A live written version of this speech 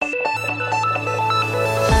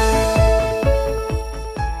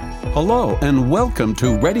Hello and welcome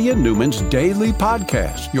to Reddy and Newman's Daily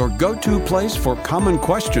Podcast, your go-to place for common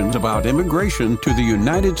questions about immigration to the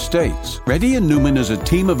United States. Reddy and Newman is a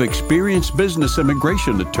team of experienced business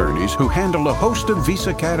immigration attorneys who handle a host of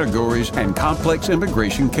visa categories and complex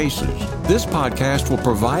immigration cases. This podcast will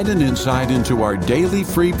provide an insight into our daily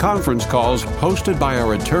free conference calls hosted by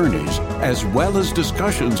our attorneys, as well as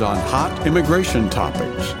discussions on hot immigration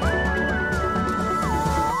topics.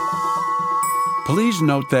 Please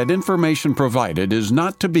note that information provided is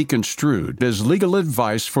not to be construed as legal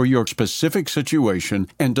advice for your specific situation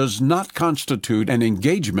and does not constitute an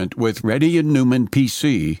engagement with Reddy and Newman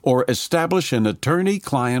PC or establish an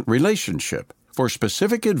attorney-client relationship. For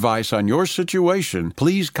specific advice on your situation,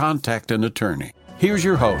 please contact an attorney. Here's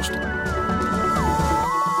your host.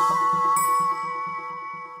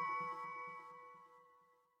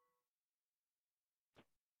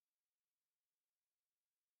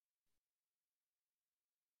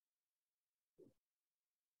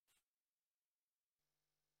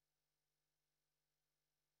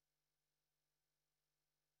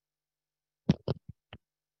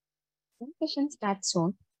 Session starts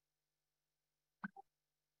soon.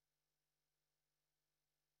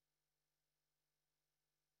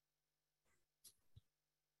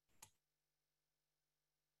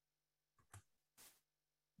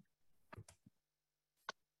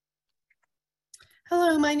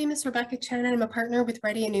 Hello, my name is Rebecca Chen. I'm a partner with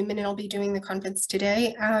Reddy and Newman, and I'll be doing the conference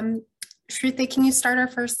today. Shruti, can you start our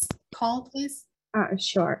first call, please?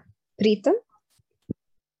 Sure. Preetam?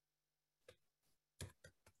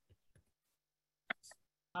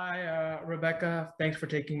 Hi, Rebecca. Thanks for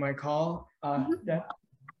taking my call. So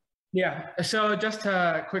just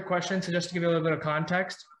a quick question. So just to give you a little bit of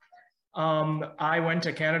context, I went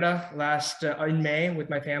to Canada in May with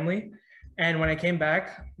my family. And when I came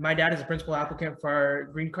back, my dad is a principal applicant for our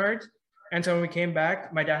green card. And so when we came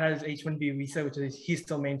back, my dad had his H-1B visa, which he's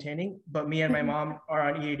still maintaining, but me and my mom are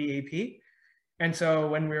on EAD-AP. And so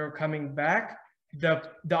when we were coming back, the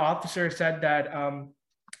officer said that,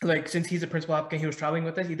 since he's a principal applicant, he was traveling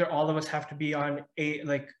with us. Either all of us have to be on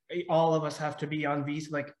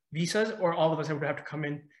visas, or all of us would have to come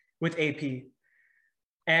in with AP.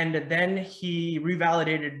 And then he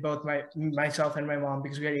revalidated both myself and my mom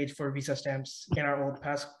because we had H-4 visa stamps in our old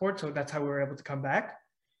passport. So that's how we were able to come back.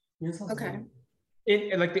 Okay.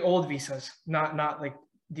 Like the old visas, not like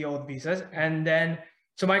the old visas. And then,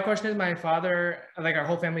 so my question is, my father, our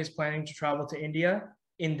whole family is planning to travel to India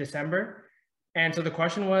in December. And so the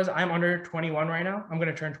question was, I'm under 21 right now. I'm going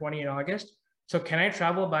to turn 20 in August. So can I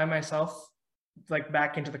travel by myself,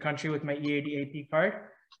 back into the country with my EAD-AP card?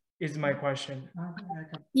 Is my question.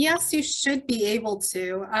 Yes, you should be able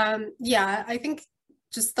to. I think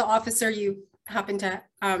just the officer you happen to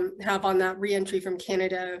have on that reentry from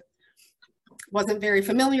Canada wasn't very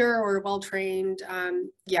familiar or well-trained.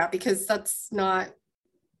 Because that's not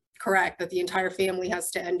correct, that the entire family has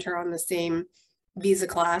to enter on the same visa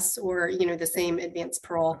class or, the same advanced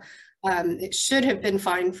parole. It should have been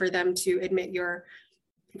fine for them to admit your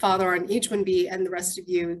father on H-1B and the rest of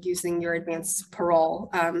you using your advanced parole.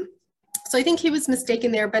 So I think he was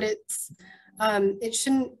mistaken there, but it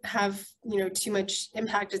shouldn't have, too much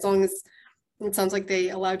impact as long as it sounds like they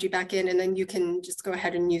allowed you back in, and then you can just go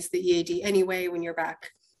ahead and use the EAD anyway when you're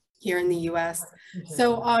back here in the US.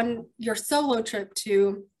 So on your solo trip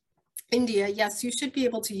to India, yes, you should be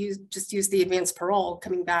able to use the advanced parole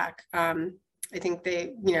coming back. I think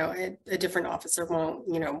they, a different officer won't,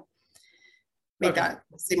 make that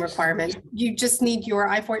same requirement. You just need your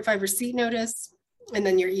I-45 receipt notice and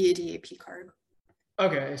then your EAD-AP card.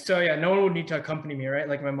 Okay, so yeah, no one would need to accompany me, right?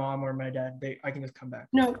 Like my mom or my dad, I can just come back.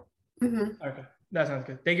 No. Okay, that sounds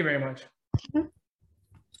good. Thank you very much.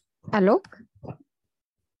 Alok?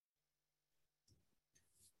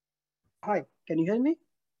 Hi, can you hear me?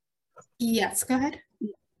 Yes, go ahead.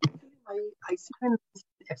 My I-7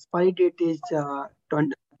 expiry date is July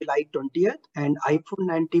 20th, and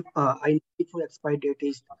I-94 expiry date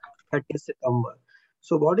is 30th September.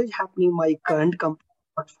 So what is happening? My current company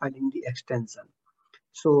is not filing the extension.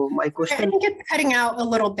 So my question... I think it's cutting out a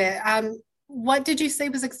little bit. What did you say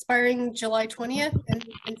was expiring July 20th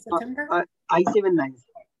in September? I-797.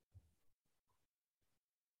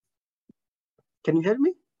 Can you hear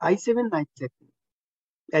me? I-797.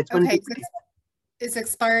 Okay, so it's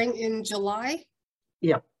expiring in July?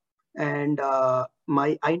 Yeah, and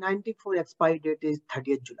my I-94 expiry date is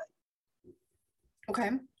 30th July. Okay,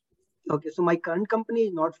 so my current company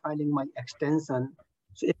is not filing my extension.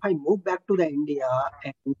 So if I move back to the India,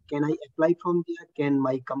 and can I apply from there? Can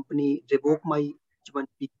my company revoke my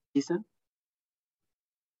H-1B petition?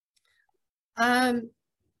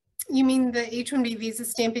 You mean the H-1B visa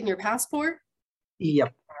stamp in your passport?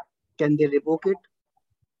 Yep. Can they revoke it?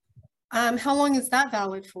 How long is that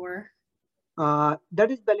valid for?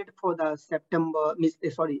 That is valid for the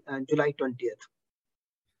July 20th.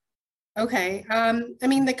 Okay. I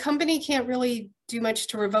mean, the company can't really do much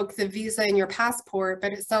to revoke the visa in your passport,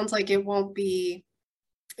 but it sounds like it will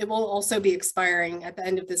also be expiring at the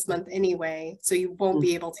end of this month anyway, so you won't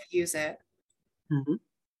be able to use it. Mm-hmm.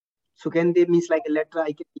 So can they means like a letter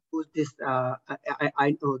I can use this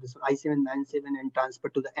I know this I-797 and transfer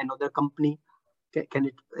to the another company? Can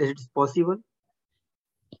it is it possible?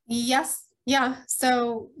 Yes. Yeah.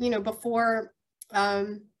 So, before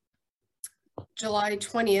July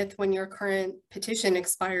 20th, when your current petition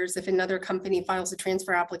expires, if another company files a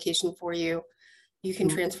transfer application for you, you can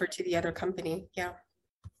transfer to the other company. Yeah.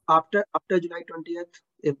 After July 20th,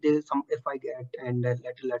 if I get and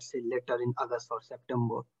let's say later in August or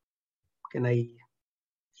September, can I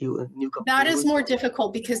use a new company? That is more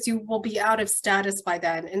difficult because you will be out of status by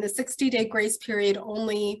then, and the 60-day grace period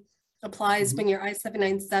only applies when your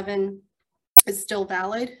I-797 is still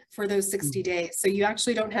valid for those 60 days. So you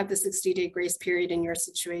actually don't have the 60-day grace period in your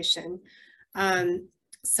situation.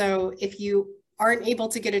 So if you aren't able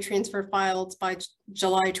to get a transfer filed by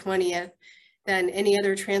July 20th, then any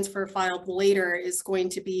other transfer filed later is going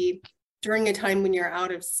to be during a time when you're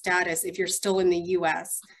out of status if you're still in the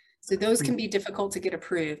US. So those can be difficult to get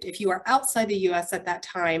approved. If you are outside the US at that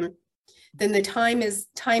time, then the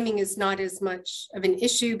timing is not as much of an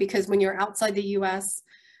issue, because when you're outside the US,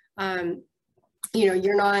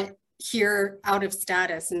 you're not here out of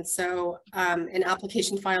status. And so an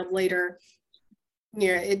application filed later,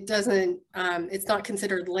 it's not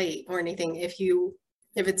considered late or anything if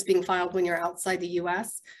it's being filed when you're outside the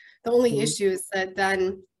US. The only issue is that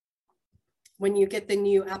then when you get the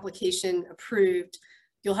new application approved,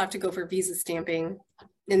 you'll have to go for visa stamping,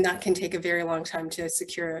 and that can take a very long time to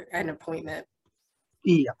secure an appointment.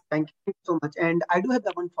 Yeah, thank you so much. And I do have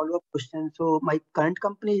one follow-up question. So my current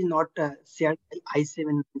company is not shared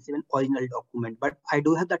I-797 original document, but I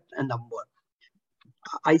do have that number,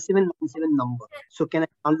 I-797 number. So can I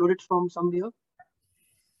download it from somewhere?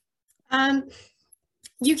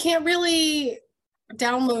 You can't really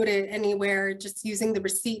download it anywhere just using the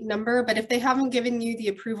receipt number, but if they haven't given you the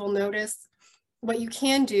approval notice, what you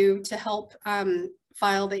can do to help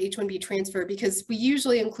file the H-1B transfer, because we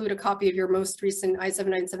usually include a copy of your most recent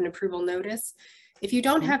I-797 approval notice. If you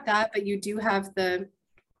don't have that, but you do have the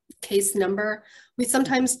case number, we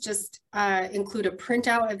sometimes just include a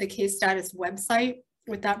printout of the case status website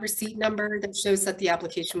with that receipt number that shows that the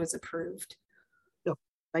application was approved. Yeah,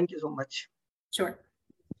 thank you so much. Sure.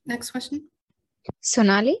 Next question.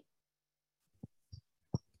 Sonali?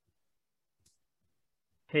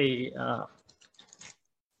 Hey,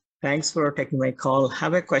 thanks for taking my call.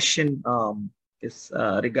 Have a question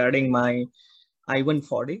regarding my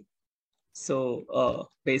I-140. So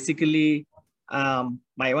basically, my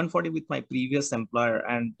I-140 with my previous employer,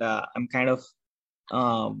 and I'm kind of,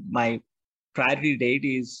 my priority date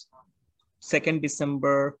is 2nd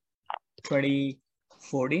December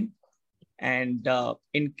 2014. And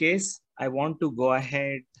in case I want to go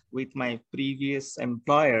ahead with my previous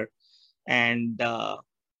employer and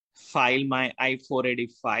file my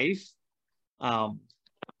I-485,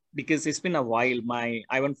 because it's been a while. My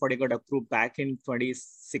I-140 got approved back in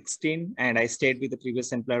 2016, and I stayed with the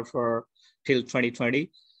previous employer till 2020.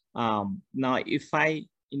 Now,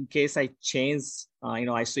 in case I change,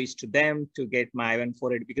 I switch to them to get my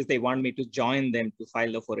I-140 because they want me to join them to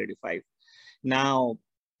file the 485. Now,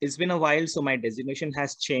 it's been a while, so my designation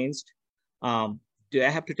has changed. Do I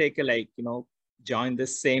have to take join the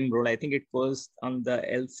same role? I think it was on the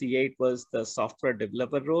LCA, it was the software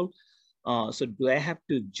developer role. So do I have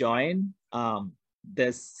to join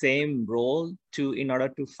the same role in order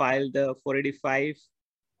to file the 485,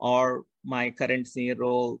 or my current senior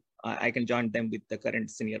role, I can join them with the current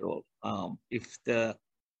senior role? If the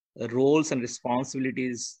roles and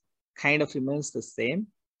responsibilities kind of remains the same.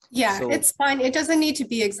 Yeah, so it's fine. It doesn't need to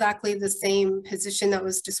be exactly the same position that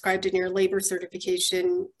was described in your labor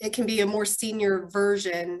certification. It can be a more senior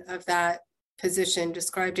version of that position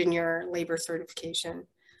described in your labor certification.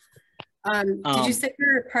 Did you say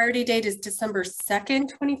your priority date is December 2nd,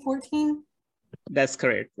 2014? That's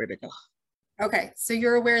correct, Vedika. Okay, so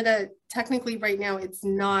you're aware that technically right now it's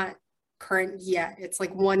not current yet. It's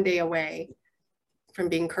like 1 day away from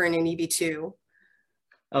being current in EB2.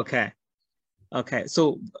 Okay. Okay,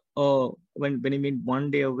 so when you mean 1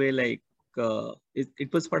 day away,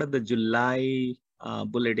 it was part of the July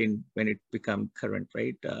bulletin when it became current,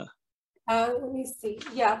 right? Let me see.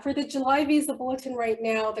 Yeah, for the July visa bulletin right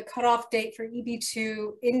now, the cutoff date for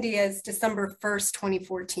EB2 India is December 1st,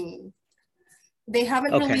 2014. They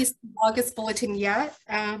haven't released the August bulletin yet.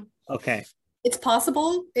 Okay. It's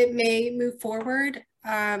possible it may move forward.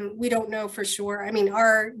 We don't know for sure. I mean,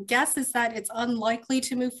 our guess is that it's unlikely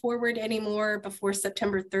to move forward anymore before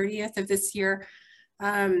September 30th of this year.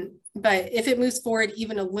 But if it moves forward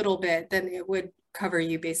even a little bit, then it would cover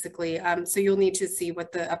you basically. So you'll need to see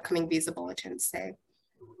what the upcoming visa bulletins say.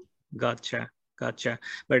 Gotcha.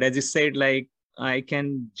 But as you said, like I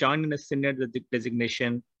can join in a senior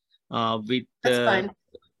designation with That's fine.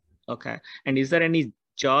 Okay. And is there any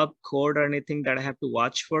job code or anything that I have to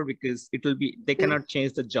watch for? Because it will be, they cannot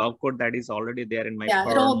change the job code that is already there in my Yeah,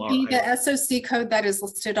 perm. it'll be the SOC code that is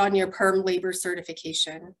listed on your perm labor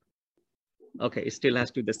certification. Okay, it still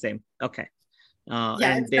has to be the same. Okay. Yeah,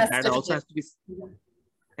 and that also has to be,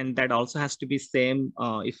 and that also has to be same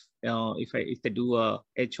if they do a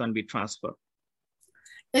H-1B transfer.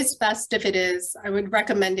 It's best if it is. I would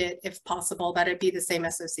recommend it if possible that it be the same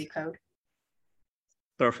SOC code.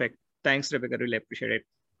 Perfect. Thanks, Rebecca. Really appreciate it.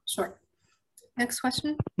 Sure. Next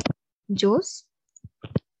question. Jose?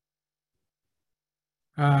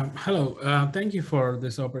 Hello. Thank you for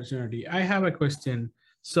this opportunity. I have a question.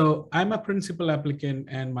 So I'm a principal applicant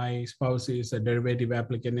and my spouse is a derivative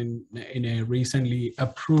applicant in a recently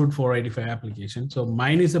approved 485 application. So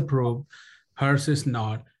mine is approved, hers is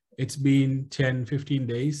not. It's been 10, 15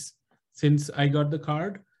 days since I got the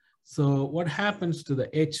card. So what happens to the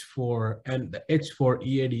H4 and the H4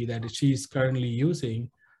 EAD that she's currently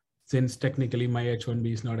using, since technically my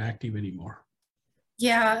H1B is not active anymore?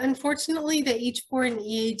 Yeah, unfortunately, the H4 and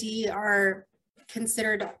EAD are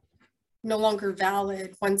considered no longer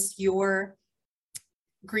valid once your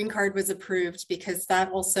green card was approved, because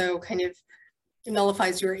that also kind of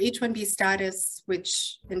nullifies your H-1B status,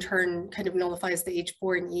 which in turn kind of nullifies the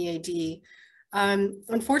H-4 and EAD.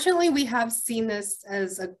 Unfortunately, we have seen this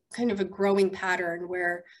as a kind of a growing pattern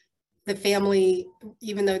where the family,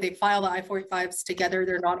 even though they file the I-485s together,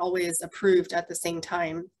 they're not always approved at the same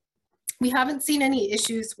time. We haven't seen any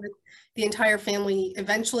issues with the entire family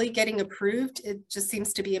eventually getting approved. It just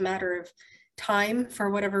seems to be a matter of time.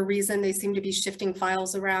 For whatever reason, they seem to be shifting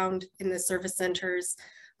files around in the service centers,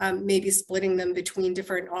 maybe splitting them between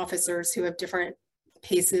different officers who have different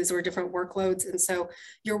paces or different workloads. And so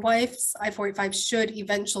your wife's I-485 should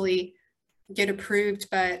eventually get approved,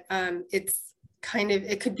 but it's kind of,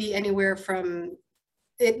 it could be anywhere from,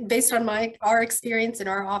 based on our experience in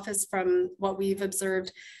our office from what we've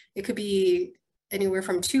observed, it could be anywhere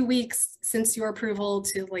from 2 weeks since your approval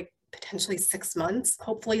to like potentially 6 months.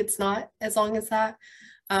 Hopefully it's not as long as that.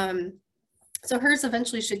 So hers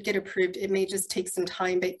eventually should get approved. It may just take some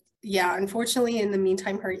time, but yeah, unfortunately in the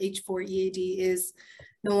meantime, her H-4 EAD is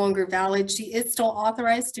no longer valid. She is still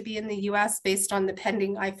authorized to be in the US based on the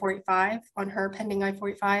pending I-485, on her pending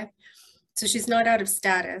I-485. So she's not out of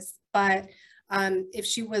status, but if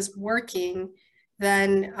she was working,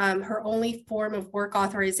 then her only form of work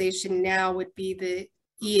authorization now would be the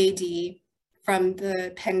EAD from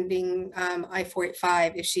the pending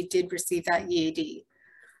I-485 if she did receive that EAD.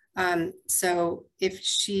 So if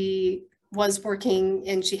she was working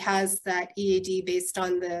and she has that EAD based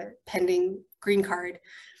on the pending green card,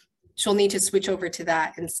 she'll need to switch over to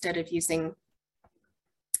that instead of using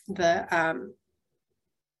the,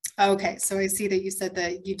 okay, so I see that you said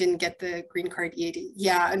that you didn't get the green card EAD.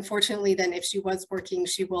 Yeah, unfortunately then if she was working,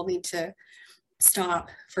 she will need to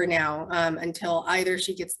stop for now until either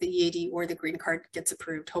she gets the EAD or the green card gets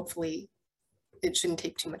approved. Hopefully it shouldn't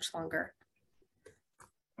take too much longer.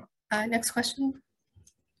 Next question.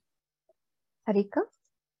 Harika?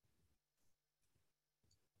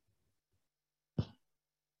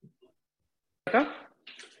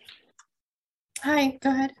 Hi, go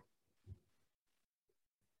ahead.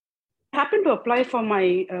 I happened to apply for my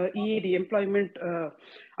EAD, employment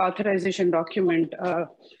authorization document.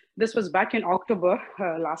 This was back in October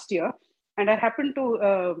last year. And I happened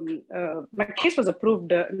to, my case was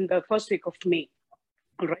approved in the first week of May,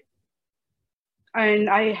 all right? And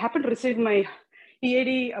I happened to receive my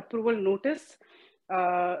EAD approval notice,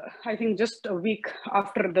 I think just a week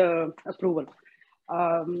after the approval.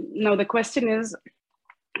 Now the question is,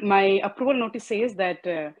 my approval notice says that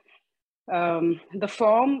the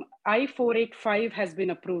form I-485 has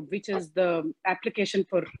been approved, which is the application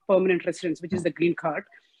for permanent residence, which is the green card.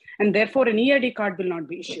 And therefore an EAD card will not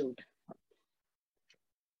be issued.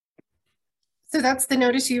 So that's the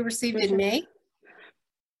notice you received in May?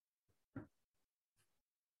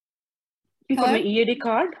 For my EAD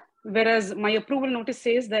card, whereas my approval notice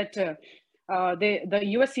says that the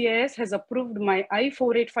USCIS has approved my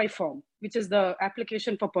I-485 form, which is the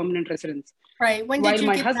application for permanent residence. Right. When did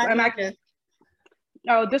you get that notice?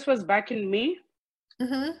 This was back in May.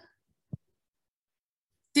 Mm-hmm.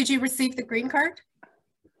 Did you receive the green card?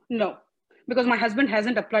 No, because my husband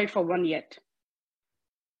hasn't applied for one yet.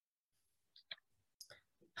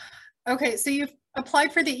 Okay, so you've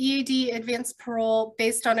applied for the EAD advanced parole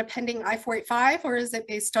based on a pending I-485, or is it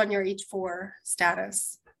based on your H-4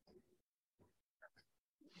 status?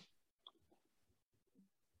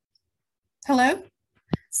 Hello?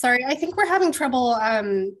 Sorry, I think we're having trouble.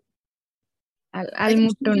 I'll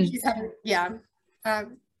move to. Yeah. I'll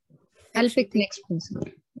pick next person.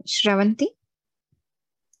 Shravanti.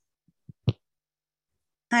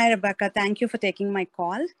 Hi, Rebecca. Thank you for taking my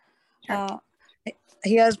call. Sure.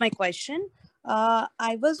 Here's my question.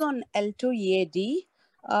 I was on L2 EAD.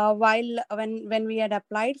 When we had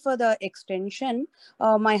applied for the extension,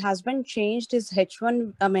 my husband changed his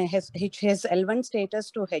H1, his L1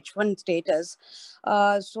 status to H1 status.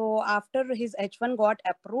 So after his H1 got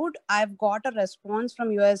approved, I've got a response from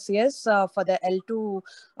USCIS for the L2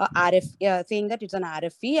 RF, saying that it's an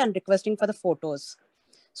RFE and requesting for the photos.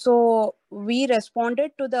 So we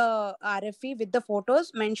responded to the RFE with the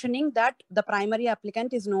photos mentioning that the primary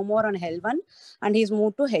applicant is no more on L1 and he's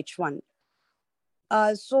moved to H1.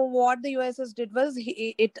 So what the USS did was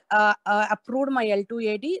it approved my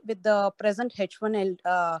L2 AD with the present H1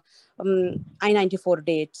 I-94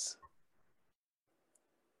 dates.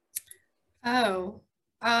 Oh,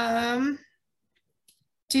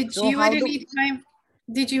 did you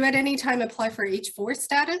at any time apply for H4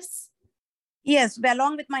 status? Yes,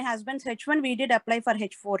 along with my husband's H1, we did apply for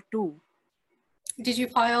H4 too. Did you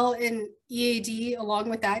file an EAD along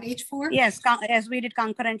with that H4? Yes, we did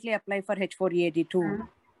concurrently apply for H4 EAD too.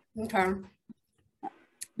 Okay.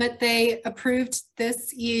 But they approved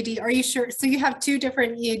this EAD. Are you sure? So you have two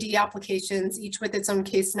different EAD applications, each with its own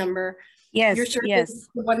case number. Yes, you're sure yes.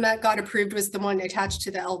 The one that got approved was the one attached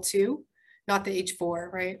to the L2, not the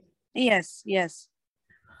H4, right? Yes, yes.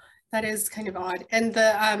 That is kind of odd. And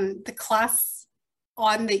the class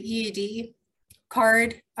on the EAD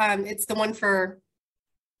card, it's the one for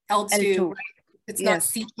L2, right? It's not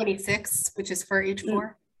C26, which is for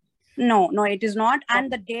H4. No, it is not. And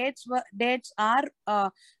the dates are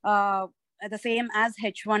the same as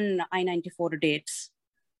H1 I-94 dates.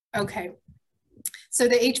 Okay. So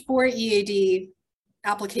the H4 EAD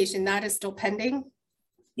application, that is still pending?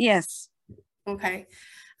 Yes. Okay.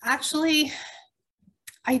 Actually,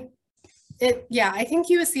 I think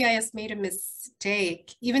USCIS made a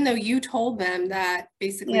mistake, even though you told them that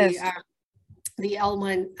basically the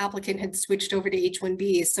L1 applicant had switched over to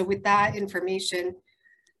H1B. So with that information,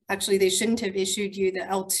 actually, they shouldn't have issued you the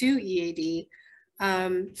L2 EAD.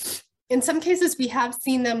 In some cases, we have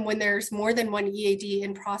seen them when there's more than one EAD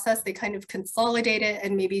in process, they kind of consolidate it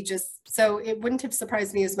and maybe just, so it wouldn't have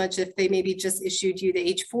surprised me as much if they maybe just issued you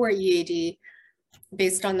the H4 EAD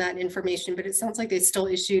based on that information, but it sounds like they still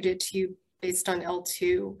issued it to you based on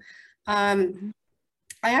L2. I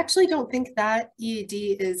actually don't think that EAD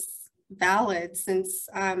is valid since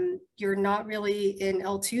you're not really in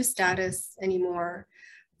L2 status anymore.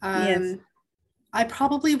 Yes. I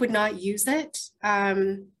probably would not use it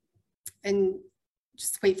and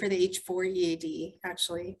just wait for the H4 EAD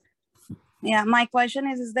actually. Yeah, my question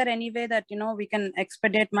is there any way that, we can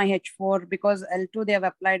expedite my H4 because L2 they have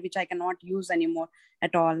applied, which I cannot use anymore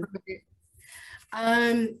at all?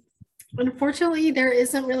 Unfortunately, there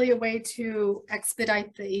isn't really a way to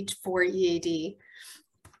expedite the H4 EAD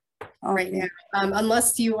right now,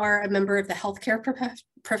 unless you are a member of the healthcare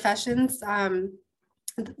professions.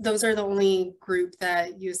 Those are the only group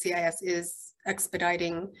that USCIS is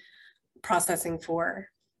expediting processing for.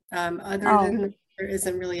 Other than that, there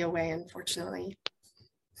isn't really a way, unfortunately.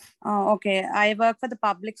 Oh, okay. I work for the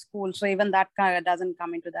public school, so even that doesn't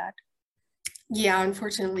come into that. Yeah,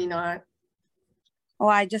 unfortunately not. Oh,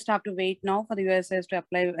 I just have to wait now for the USCIS to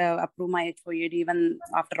approve my H4 EAD even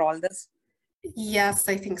after all this? Yes,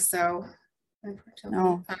 I think so, unfortunately.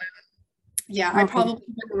 Oh. Yeah, I probably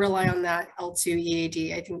wouldn't rely on that L2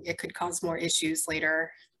 EAD. I think it could cause more issues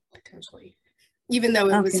later, potentially, even though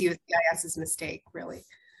it was USCIS's mistake, really.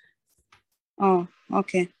 Oh,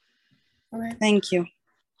 okay. All right. Thank you.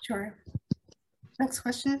 Sure. Next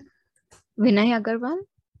question. Vinay Agarwal.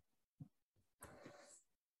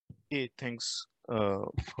 Hey, thanks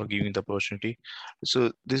for giving the opportunity.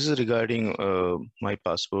 So this is regarding my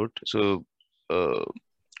passport. So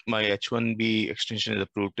my H1B extension is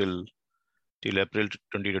approved till April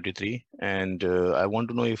 2023, and I want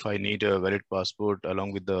to know if I need a valid passport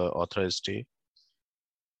along with the authorized stay.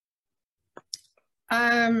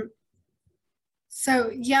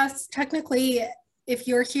 So yes, technically, if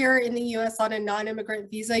you're here in the US on a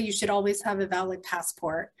non-immigrant visa, you should always have a valid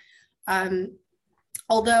passport.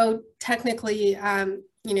 Although technically,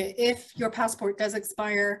 if your passport does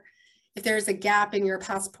expire, if there's a gap in your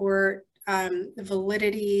passport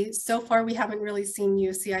validity, so far we haven't really seen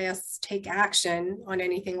USCIS take action on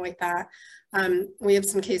anything like that. We have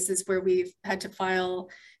some cases where we've had to file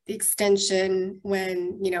the extension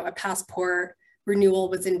when, a passport renewal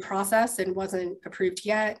was in process and wasn't approved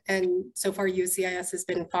yet. And so far USCIS has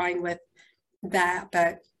been fine with that.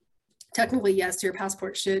 But technically, yes, your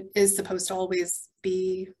passport is supposed to always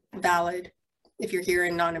be valid if you're here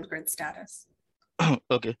in non-immigrant status.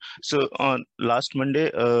 Okay, so on last Monday,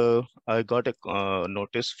 I got a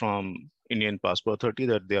notice from Indian Passport Authority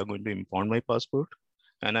that they are going to impound my passport,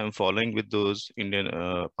 and I'm following with those Indian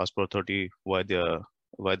Passport Authority why the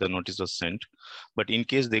notice was sent. But in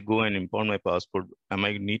case they go and impound my passport, am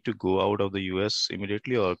I need to go out of the US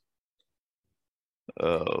immediately, or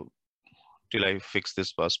till I fix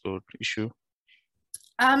this passport issue?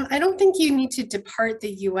 I don't think you need to depart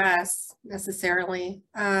the US necessarily.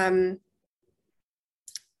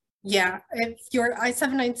 Yeah, if your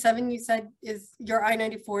I-797, you said your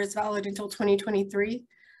I-94 is valid until 2023.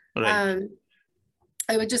 Right.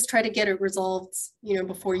 I would just try to get it resolved,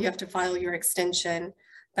 before you have to file your extension.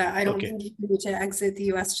 But I don't think you need to exit the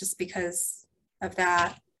US just because of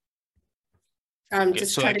that.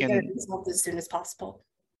 Just so try to get it resolved as soon as possible.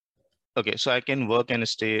 Okay, so I can work and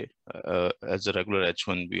stay as a regular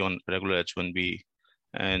H-1B on regular H-1B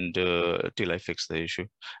and till I fix the issue.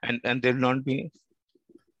 And there'll not be.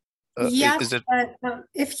 Yes, but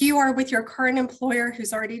if you are with your current employer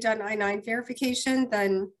who's already done I-9 verification,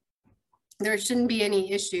 then there shouldn't be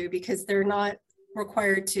any issue because they're not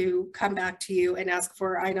required to come back to you and ask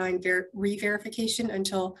for I-9 re-verification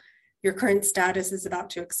until your current status is about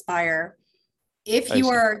to expire. If you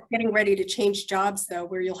are getting ready to change jobs, though,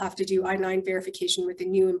 where you'll have to do I-9 verification with a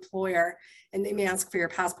new employer and they may ask for your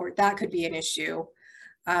passport, that could be an issue.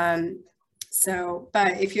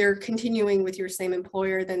 But if you're continuing with your same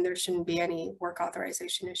employer, then there shouldn't be any work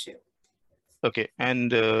authorization issue. Okay,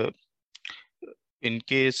 and in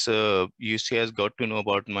case UC has got to know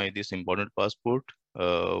about this important passport,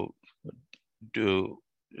 will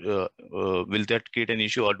that create an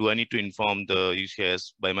issue, or do I need to inform the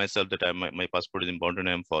UCIS by myself that my passport is important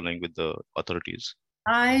and I'm following with the authorities?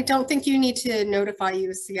 I don't think you need to notify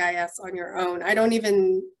USCIS on your own. I'm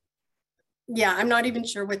not even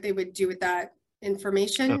sure what they would do with that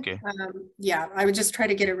information. Okay. I would just try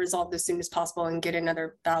to get it resolved as soon as possible and get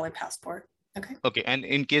another valid passport. Okay. Okay, and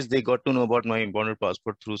in case they got to know about my important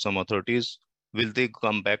passport through some authorities, will they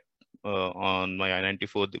come back on my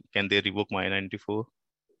I-94? Can they revoke my I-94?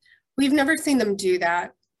 We've never seen them do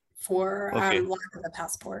that for lack of a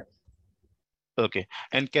passport. Okay,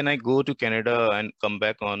 and can I go to Canada and come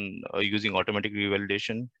back on using automatic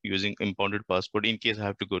revalidation using impounded passport in case I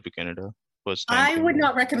have to go to Canada first time? I would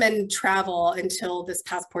not recommend travel until this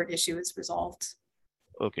passport issue is resolved.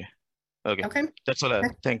 Okay. That's all I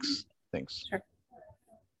have. Thanks. Sure.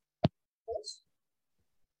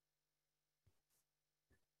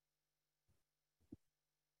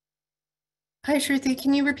 Hi, Shruti.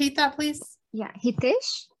 Can you repeat that, please? Yeah,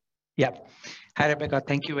 Hitesh. Yeah. Hi, Rebecca.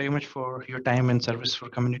 Thank you very much for your time and service for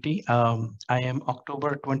community. I am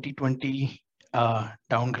October 2020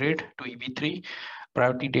 downgrade to EB3.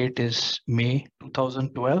 Priority date is May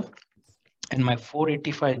 2012. And my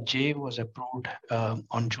 485J was approved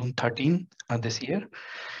on June 13 this year.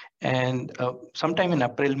 And sometime in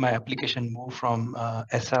April, my application moved from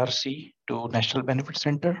SRC to National Benefit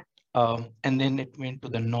Center. And then it went to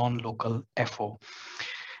the non-local FO.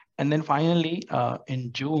 And then finally,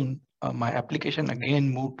 in June, my application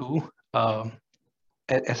again moved to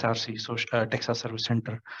SRC, so Texas Service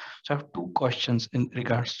Center. So I have two questions in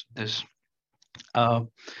regards to this.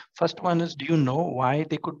 First one is, do you know why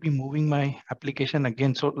they could be moving my application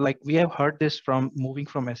again? So like we have heard this from moving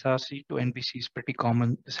from SRC to NBC is pretty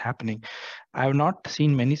common, is happening. I have not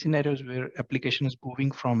seen many scenarios where application is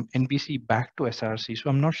moving from NBC back to SRC. So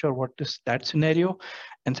I'm not sure what is that scenario.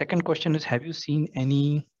 And second question is, have you seen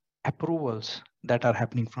any approvals that are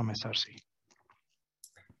happening from SRC?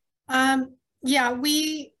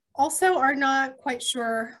 We also are not quite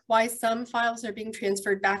sure why some files are being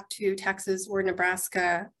transferred back to Texas or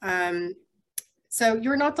Nebraska. So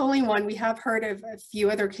you're not the only one. We have heard of a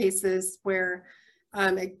few other cases where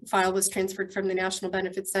a file was transferred from the National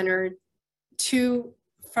Benefit Center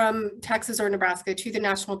from Texas or Nebraska to the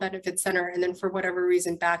National Benefit Center, and then for whatever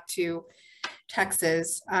reason back to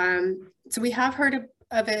Texas. So we have heard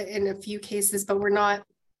of it in a few cases, but we're not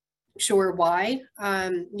sure why.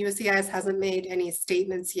 USCIS hasn't made any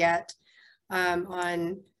statements yet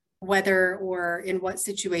on whether or in what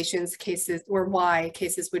situations cases or why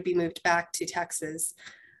cases would be moved back to Texas.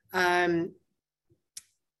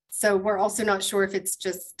 So we're also not sure if it's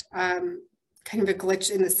just kind of a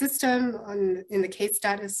glitch in the system in the case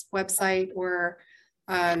status website, or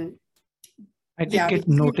I did get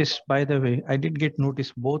notice, by the way. I did get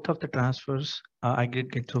notice both of the transfers. I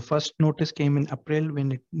did get, so first notice came in April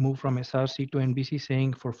when it moved from SRC to NBC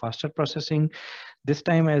saying for faster processing. This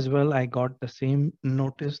time as well, I got the same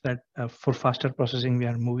notice that for faster processing, we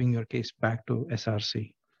are moving your case back to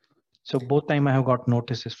SRC. So both time I have got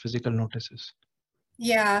notices, physical notices.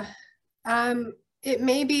 Yeah, it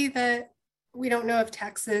may be that we don't know if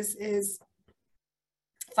Texas is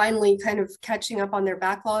finally kind of catching up on their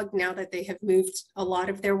backlog now that they have moved a lot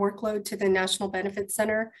of their workload to the National Benefit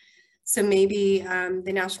Center. So maybe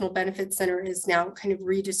the National Benefit Center is now kind of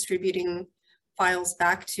redistributing files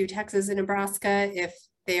back to Texas and Nebraska if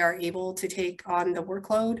they are able to take on the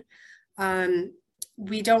workload.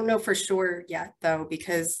 We don't know for sure yet, though,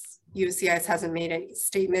 because USCIS hasn't made any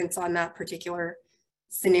statements on that particular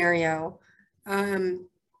scenario.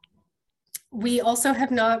 We also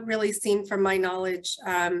have not really seen, from my knowledge,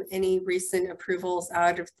 any recent approvals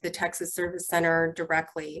out of the Texas Service Center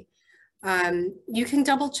directly. You can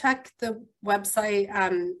double check the website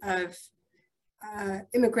of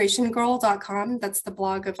immigrationgirl.com. That's the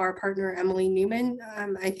blog of our partner, Emily Newman.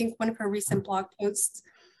 I think one of her recent blog posts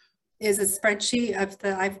is a spreadsheet of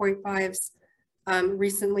the I-485s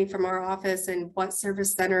recently from our office and what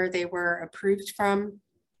service center they were approved from.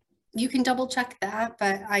 You can double check that,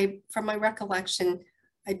 but from my recollection,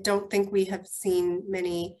 I don't think we have seen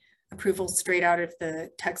many approvals straight out of the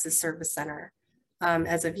Texas Service Center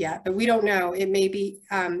as of yet, but we don't know. It may be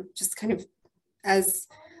just kind of as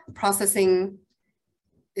processing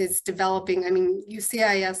is developing. I mean,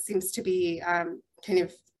 USCIS seems to be kind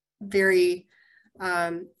of very,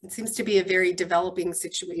 it seems to be a very developing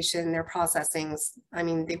situation, their processings. I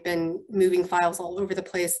mean, they've been moving files all over the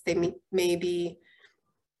place. They may be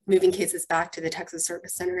moving cases back to the Texas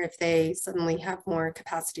Service Center if they suddenly have more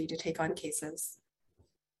capacity to take on cases.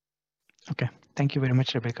 Okay, thank you very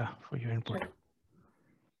much, Rebecca, for your input. Sure.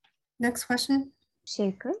 Next question.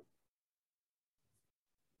 Shekhar.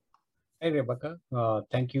 Hi, Rebecca.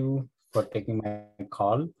 Thank you for taking my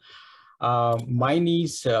call. Mine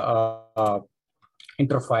is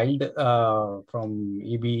interfiled from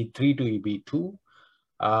EB3 to EB2.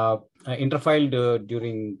 Interfiled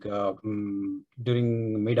during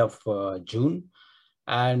mid of June,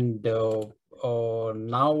 and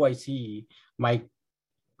now I see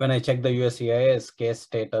when I check the USCIS case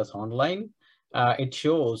status online, it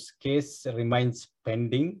shows case remains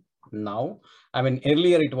pending now. I mean,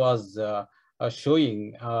 earlier it was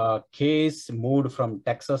showing case moved from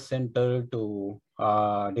Texas Center to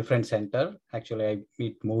different center. Actually,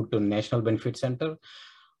 it moved to National Benefit Center.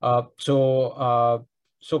 So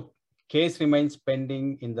case remains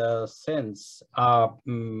pending in the sense,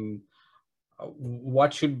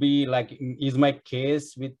 what should be like, is my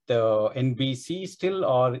case with NBC still,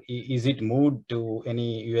 or is it moved to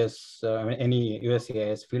any any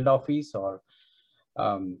USCIS field office, or?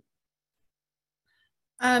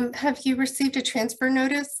 Have you received a transfer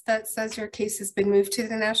notice that says your case has been moved to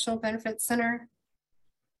the National Benefit Center?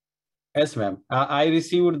 Yes, ma'am. I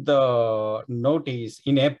received the notice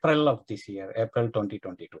in April of this year, April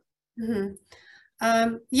 2022.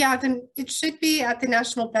 Mm-hmm. Yeah, then it should be at the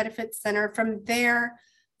National Benefit Center. From there,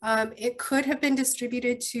 it could have been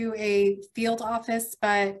distributed to a field office,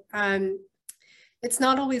 but it's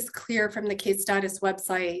not always clear from the case status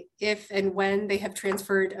website if and when they have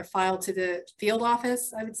transferred a file to the field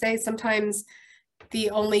office. I would say sometimes the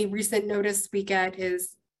only recent notice we get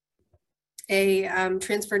is a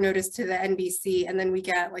transfer notice to the NBC, and then we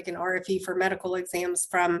get like an RFE for medical exams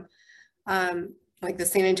from like the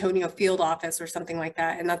San Antonio field office or something like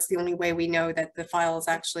that. And that's the only way we know that the file is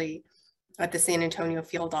actually at the San Antonio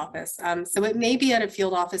field office. So it may be at a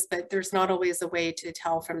field office, but there's not always a way to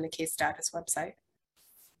tell from the case status website.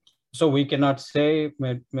 So we cannot say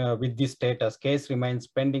with this status, case remains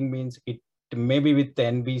pending means it may be with the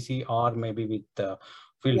NBC or maybe with the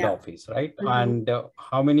field office, right? Mm-hmm.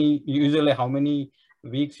 And usually how many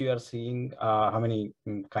weeks you are seeing, how many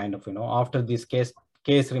kind of, after this case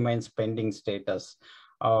remains pending status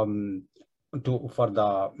for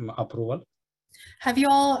the approval? Have you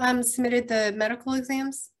all submitted the medical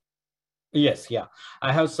exams? Yes, yeah.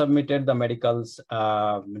 I have submitted the medicals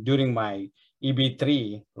during my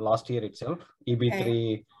EB3 last year itself,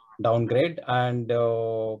 EB3 downgrade, and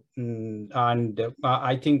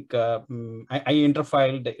I think I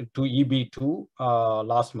interfiled to EB2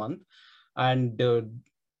 last month, and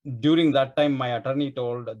during that time my attorney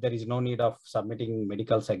told there is no need of submitting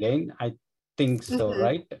medicals again. I think so,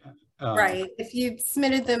 right? Right. If you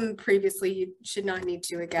submitted them previously, you should not need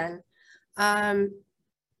to again.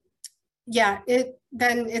 Yeah,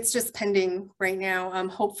 then it's just pending right now.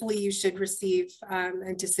 Hopefully you should receive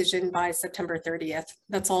a decision by September 30th.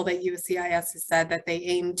 That's all that USCIS has said, that they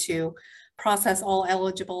aim to process all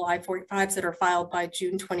eligible I-45s that are filed by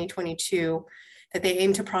June 2022, that they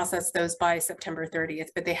aim to process those by September 30th,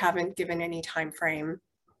 but they haven't given any time frame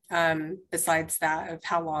besides that of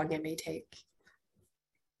how long it may take.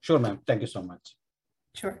 Sure, ma'am. Thank you so much.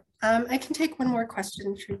 Sure. I can take one more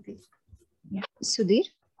question, Shruti. Yeah. Sudhir?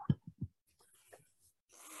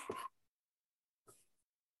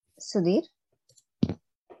 Sudhir?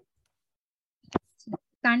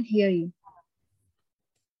 Can't hear you.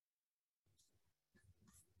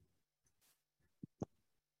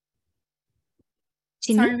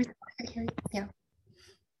 Sorry, we can't hear you. Yeah.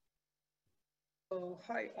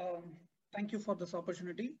 Hi, thank you for this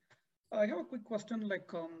opportunity. I have a quick question.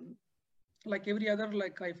 Like every other,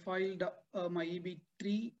 like I filed my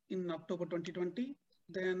EB3 in October 2020.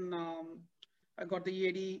 Then I got the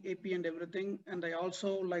EAD, AP, and everything, and I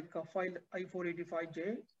also filed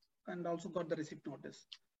I-485J, and also got the receipt notice.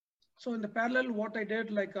 So in the parallel, what I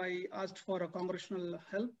did, I asked for a congressional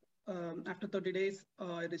help. After 30 days,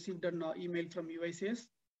 I received an email from USCIS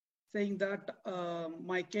saying that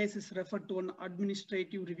my case is referred to an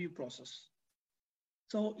administrative review process.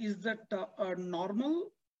 So is that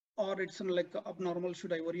normal, or it's abnormal?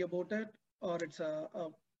 Should I worry about it, or it's a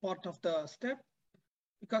part of the step?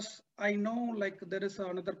 Because I know there is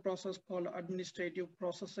another process called administrative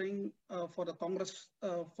processing for the Congress,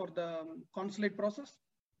 for the consulate process,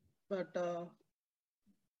 but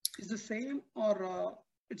is the same, or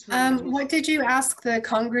it's what did you ask the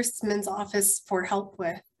congressman's office for help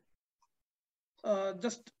with?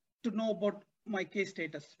 Just to know about my case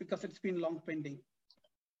status, because it's been long pending.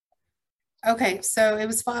 Okay, so it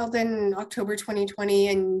was filed in October 2020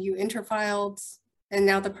 and you interfiled, and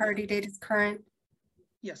now the priority date is current?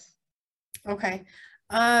 Yes. Okay.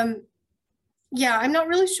 Yeah, I'm not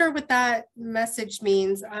really sure what that message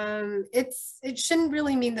means. It shouldn't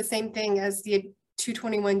really mean the same thing as the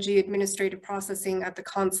 221G administrative processing at the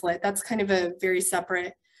consulate. That's kind of a very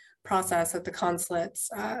separate process at the consulates.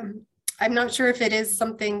 I'm not sure if it is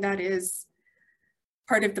something that is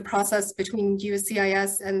part of the process between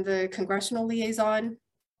USCIS and the congressional liaison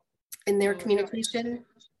in their communication.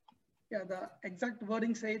 Yeah, the exact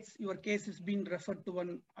wording says your case is being referred to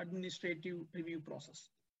an administrative review process.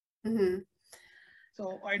 Mm-hmm.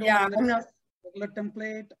 So I don't know whether it's a regular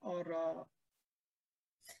template or...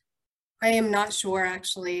 I am not sure,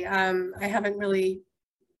 actually. I haven't really...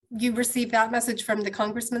 You received that message from the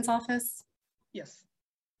congressman's office? Yes.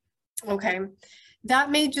 Okay.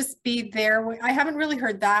 That may just be their... I haven't really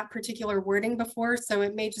heard that particular wording before, so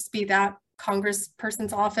it may just be that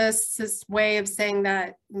congressperson's office's way of saying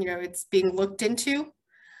that, you know, it's being looked into.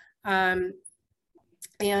 But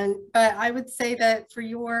I would say that for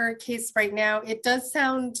your case right now, it does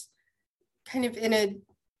sound kind of in a...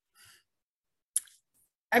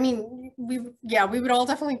 I mean, we would all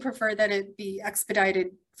definitely prefer that it be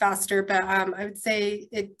expedited faster, but I would say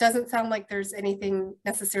it doesn't sound like there's anything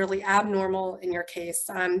necessarily abnormal in your case.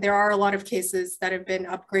 There are a lot of cases that have been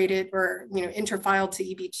upgraded or, you know, interfiled to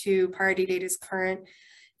EB2, priority date is current,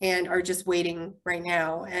 and are just waiting right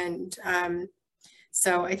now. And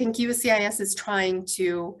so I think USCIS is trying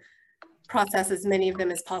to process as many of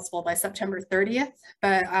them as possible by September 30th,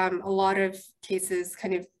 but a lot of cases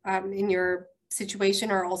kind of in your situation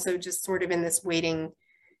are also just sort of in this waiting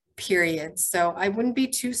period. So I wouldn't be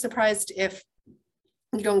too surprised if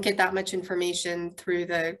you don't get that much information through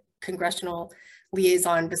the congressional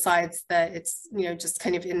liaison, besides that it's, you know, just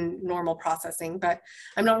kind of in normal processing. But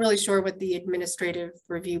I'm not really sure what the administrative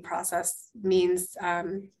review process means.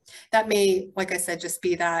 That may, like I said, just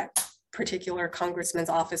be that particular congressman's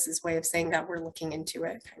office's way of saying that we're looking into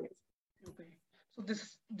it, kind of. Okay. So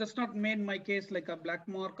this does not make my case like a black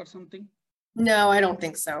mark or something? No, I don't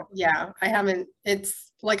think so. Yeah, I haven't.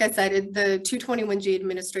 It's like I said, the 221G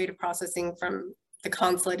administrative processing from the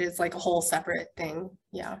consulate is like a whole separate thing.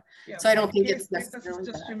 Yeah. So I don't think it's necessarily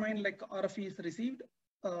just remain like RFE is received.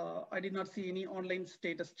 I did not see any online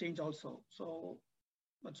status change also. So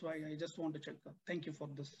that's why I just want to check that. Thank you for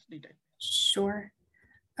this detail. Sure.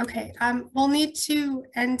 Okay, we'll need to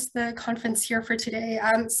end the conference here for today.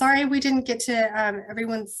 Sorry we didn't get to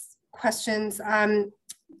everyone's questions.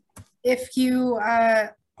 If you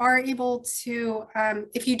are able to,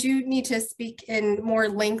 if you do need to speak in more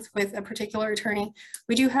length with a particular attorney,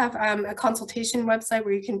 we do have a consultation website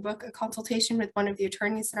where you can book a consultation with one of the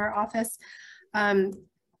attorneys in our office.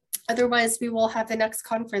 Otherwise, we will have the next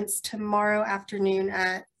conference tomorrow afternoon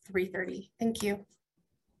at 3:30. Thank you.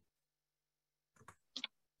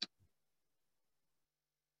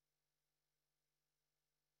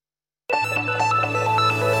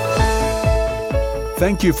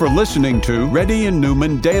 Thank you for listening to Reddy and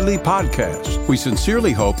Newman Daily Podcast. We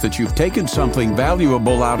sincerely hope that you've taken something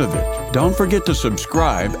valuable out of it. Don't forget to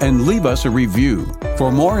subscribe and leave us a review.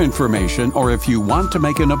 For more information, or if you want to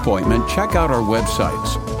make an appointment, check out our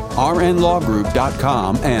websites,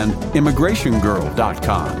 rnlawgroup.com and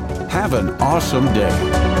immigrationgirl.com. Have an awesome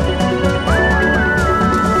day.